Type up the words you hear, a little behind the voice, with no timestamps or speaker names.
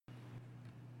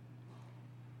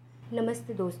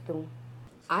नमस्ते दोस्तों।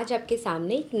 आज आपके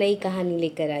सामने एक नई कहानी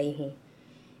लेकर आई हूँ।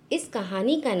 इस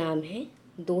कहानी का नाम है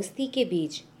दोस्ती के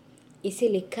बीज। इसे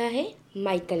लिखा है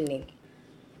माइकल ने।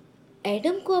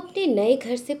 एडम को अपने नए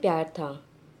घर से प्यार था।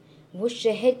 वो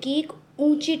शहर की एक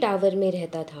ऊंची टावर में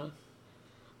रहता था।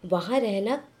 वहाँ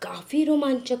रहना काफ़ी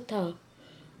रोमांचक था।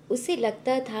 उसे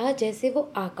लगता था जैसे वो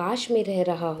आकाश में रह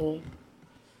रहा हो।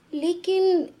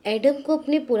 लेकिन एडम को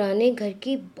अपने पुराने घर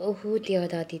की बहुत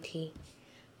याद आती थी।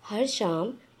 हर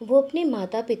शाम वो अपने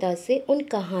माता पिता से उन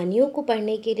कहानियों को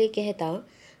पढ़ने के लिए कहता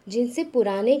जिनसे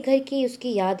पुराने घर की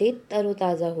उसकी यादें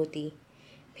तरोताज़ा होती।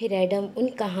 फिर एडम उन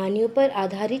कहानियों पर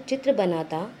आधारित चित्र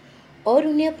बनाता और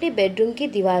उन्हें अपने बेडरूम की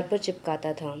दीवार पर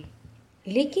चिपकाता था।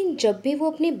 लेकिन जब भी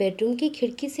वो अपने बेडरूम की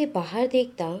खिड़की से बाहर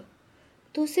देखता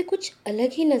तो उसे कुछ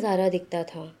अलग ही नज़ारा दिखता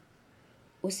था।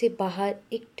 उसे बाहर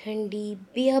एक ठंडी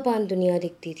बियाबान दुनिया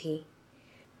दिखती थी।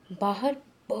 बाहर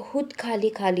बहुत खाली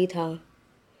खाली था।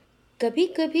 कभी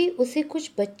कभी उसे कुछ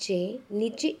बच्चे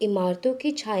नीचे इमारतों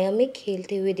की छाया में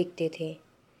खेलते हुए दिखते थे,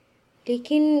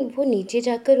 लेकिन वो नीचे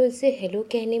जाकर उनसे हेलो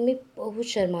कहने में बहुत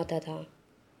शर्माता था।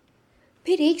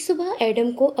 फिर एक सुबह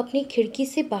एडम को अपनी खिड़की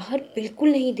से बाहर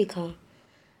बिल्कुल नहीं दिखा।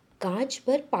 कांच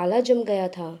पर पाला जम गया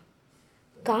था।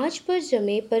 कांच पर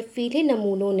जमे बर्फीले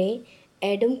नमूनों ने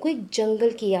एडम को एक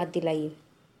जंगल की याद दिलाई।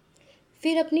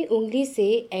 फिर अपनी उंगली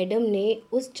से एडम ने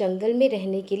उस जंगल में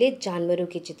रहने के लिए जानवरों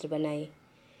के चित्र बनाए।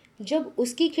 जब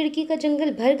उसकी खिड़की का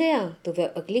जंगल भर गया तो वह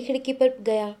अगली खिड़की पर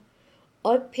गया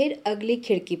और फिर अगली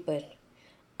खिड़की पर।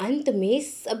 अंत में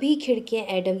सभी खिड़कियां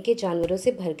एडम के जानवरों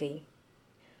से भर गईं।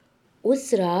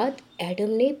 उस रात एडम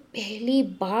ने पहली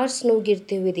बार स्नो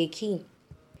गिरते हुए देखी।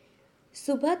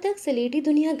 सुबह तक सलेटी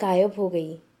दुनिया गायब हो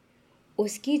गई।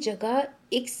 उसकी जगह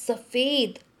एक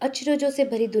सफ़ेद अचरजों से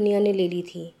भरी दुनिया ने ले ली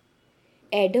थी।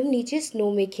 एडम नीचे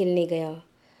स्नो में खेलने गया।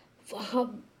 वहाँ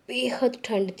बेहद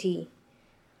ठंड थी।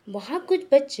 वहाँ कुछ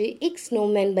बच्चे एक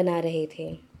स्नोमैन बना रहे थे।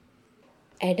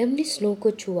 एडम ने स्नो को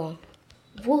छुआ।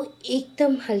 वो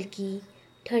एकदम हल्की,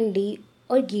 ठंडी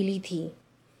और गीली थी।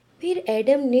 फिर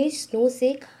एडम ने स्नो से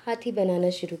एक हाथी बनाना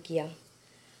शुरू किया।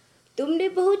 तुमने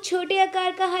बहुत छोटे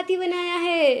आकार का हाथी बनाया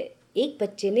है, एक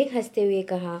बच्चे ने हंसते हुए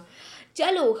कहा।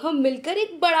 चलो हम मिलकर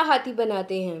एक बड़ा हाथी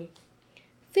बनाते हैं।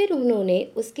 फिर उन्होंने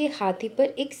उसके हाथी पर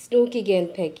एक स्नो की गेंद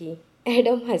फेंकी।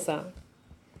 एडम हंसा।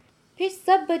 फिर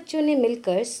सब बच्चों ने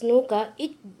मिलकर स्नो का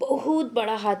एक बहुत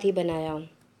बड़ा हाथी बनाया।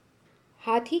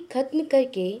 हाथी खत्म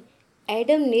करके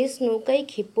एडम ने स्नो का एक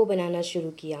हिप्पो बनाना शुरू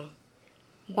किया।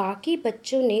 बाकी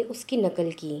बच्चों ने उसकी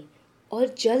नकल की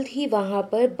और जल्द ही वहाँ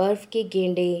पर बर्फ़ के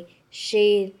गेंडे,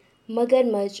 शेर,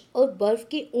 मगरमच्छ और बर्फ़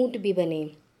के ऊँट भी बने।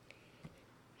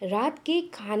 रात के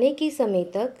खाने के समय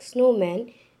तक स्नोमैन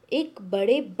एक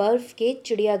बड़े बर्फ़ के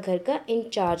चिड़ियाघर का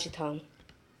इंचार्ज था।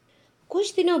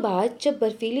 कुछ दिनों बाद जब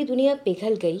बर्फीली दुनिया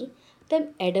पिघल गई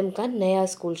तब एडम का नया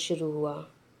स्कूल शुरू हुआ।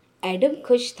 एडम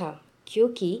खुश था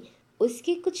क्योंकि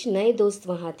उसके कुछ नए दोस्त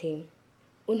वहाँ थे।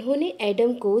 उन्होंने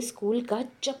एडम को स्कूल का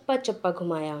चप्पा चप्पा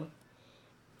घुमाया।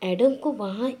 एडम को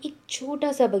वहाँ एक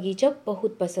छोटा सा बगीचा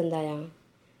बहुत पसंद आया।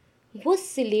 वो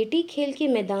सिलेटी खेल के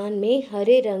मैदान में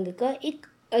हरे रंग का एक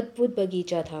अद्भुत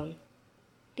बगीचा था।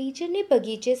 टीचर ने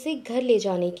बगीचे से घर ले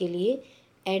जाने के लिए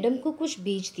एडम को कुछ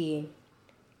बीज दिए।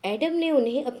 एडम ने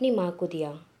उन्हें अपनी माँ को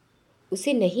दिया।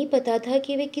 उसे नहीं पता था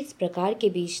कि वे किस प्रकार के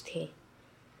बीज थे,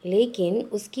 लेकिन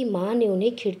उसकी माँ ने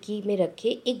उन्हें खिड़की में रखे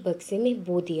एक बक्से में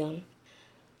बो दिया।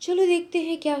 चलो देखते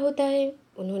हैं क्या होता है,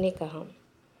 उन्होंने कहा।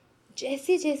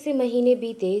 जैसे जैसे महीने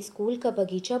बीते स्कूल का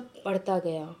बगीचा बढ़ता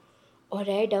गया और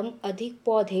एडम अधिक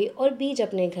पौधे और बीज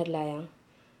अपने घर लाया।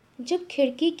 जब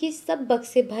खिड़की के सब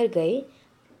बक्से भर गए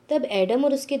तब एडम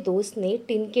और उसके दोस्त ने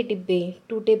टिन के डिब्बे,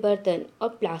 टूटे बर्तन और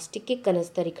प्लास्टिक के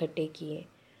कनस्तर इकट्ठे किए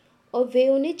और वे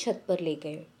उन्हें छत पर ले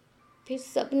गए। फिर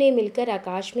सब ने मिलकर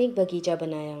आकाश में एक बगीचा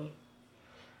बनाया।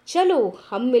 चलो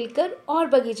हम मिलकर और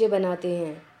बगीचे बनाते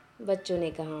हैं, बच्चों ने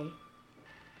कहा।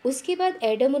 उसके बाद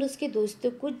एडम और उसके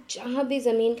दोस्तों को जहाँ भी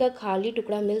ज़मीन का खाली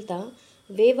टुकड़ा मिलता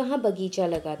वे वहाँ बगीचा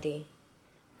लगाते।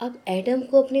 अब एडम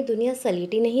को अपनी दुनिया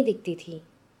सलेटी नहीं दिखती थी।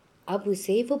 अब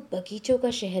उसे वो बगीचों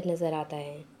का शहर नज़र आता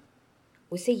है।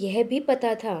 उसे यह भी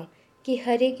पता था कि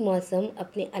हर एक मौसम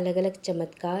अपने अलग अलग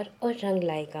चमत्कार और रंग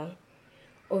लाएगा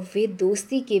और वे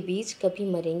दोस्ती के बीच कभी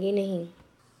मरेंगे नहीं।